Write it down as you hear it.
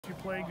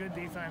play good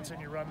defense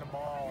and you run the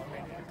ball, I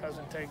mean, it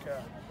doesn't take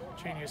a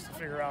genius to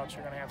figure out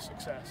you're going to have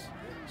success.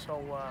 So,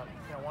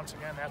 you know, once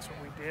again, that's what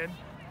we did.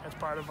 That's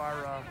part of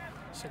our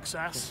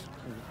success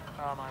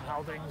on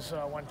how things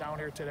went down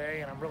here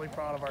today, and I'm really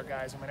proud of our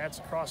guys. I mean, that's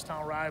a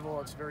crosstown rival.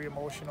 It's very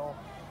emotional.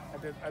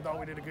 I thought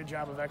we did a good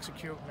job of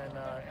executing and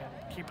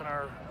keeping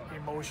our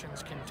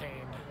emotions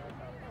contained.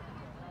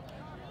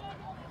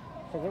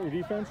 Talk about your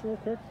defense real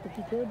quick, if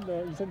you could.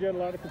 You said you had a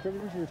lot of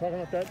contributors. You were talking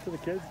about that to the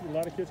kids. A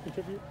lot of kids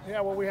contribute.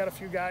 Yeah, well, we had a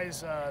few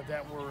guys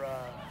that were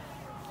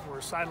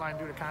sidelined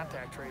due to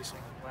contact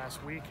tracing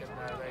last week, and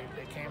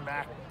they came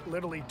back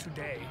literally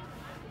today,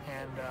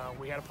 and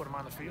we had to put them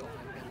on the field.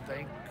 And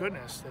thank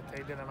goodness that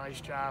they did a nice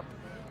job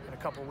in a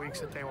couple of weeks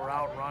that they were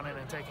out running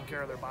and taking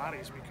care of their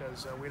bodies,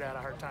 because we'd had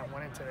a hard time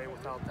winning today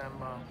without them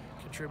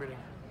contributing.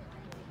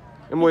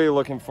 And what are you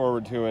looking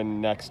forward to in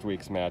next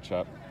week's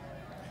matchup?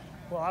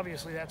 Well,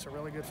 obviously that's a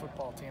really good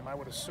football team. I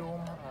would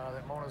assume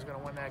that Mona's going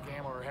to win that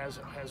game, or has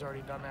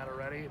already done that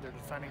already. They're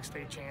defending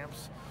state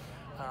champs.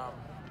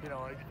 You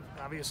know,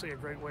 obviously a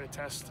great way to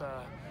test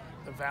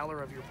the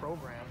valor of your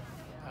program,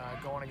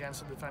 going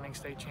against the defending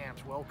state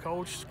champs. Well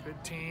coached,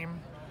 good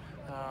team.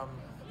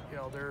 You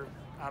know, they're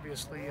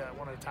obviously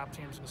one of the top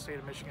teams in the state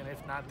of Michigan,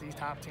 if not the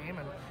top team,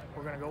 and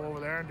we're going to go over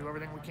there and do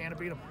everything we can to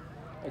beat them.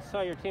 I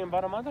saw your team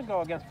about a month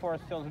ago against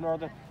Forest Hills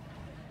Northern.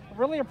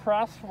 Really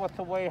impressed with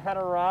the way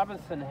Hunter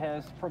Robinson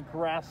has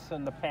progressed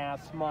in the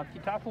past month.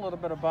 You talk a little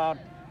bit about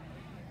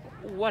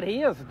what he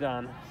has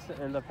done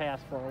in the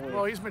past 4 weeks.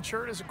 Well, he's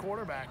matured as a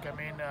quarterback. I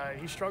mean,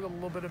 he struggled a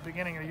little bit at the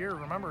beginning of the year.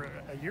 Remember,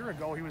 a year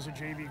ago he was a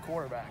JV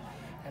quarterback,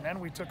 and then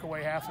we took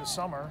away half his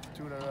summer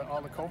due to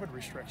all the COVID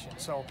restrictions.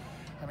 So,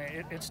 I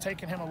mean, it's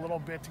taken him a little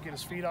bit to get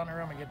his feet under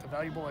him and get the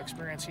valuable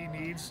experience he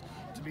needs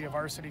to be a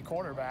varsity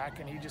quarterback,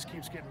 and he just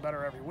keeps getting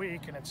better every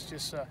week. And it's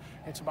just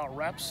it's about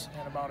reps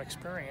and about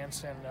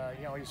experience, and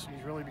you know, he's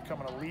really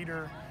becoming a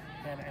leader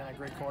and a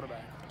great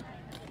quarterback.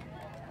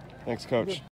 Thanks, Coach.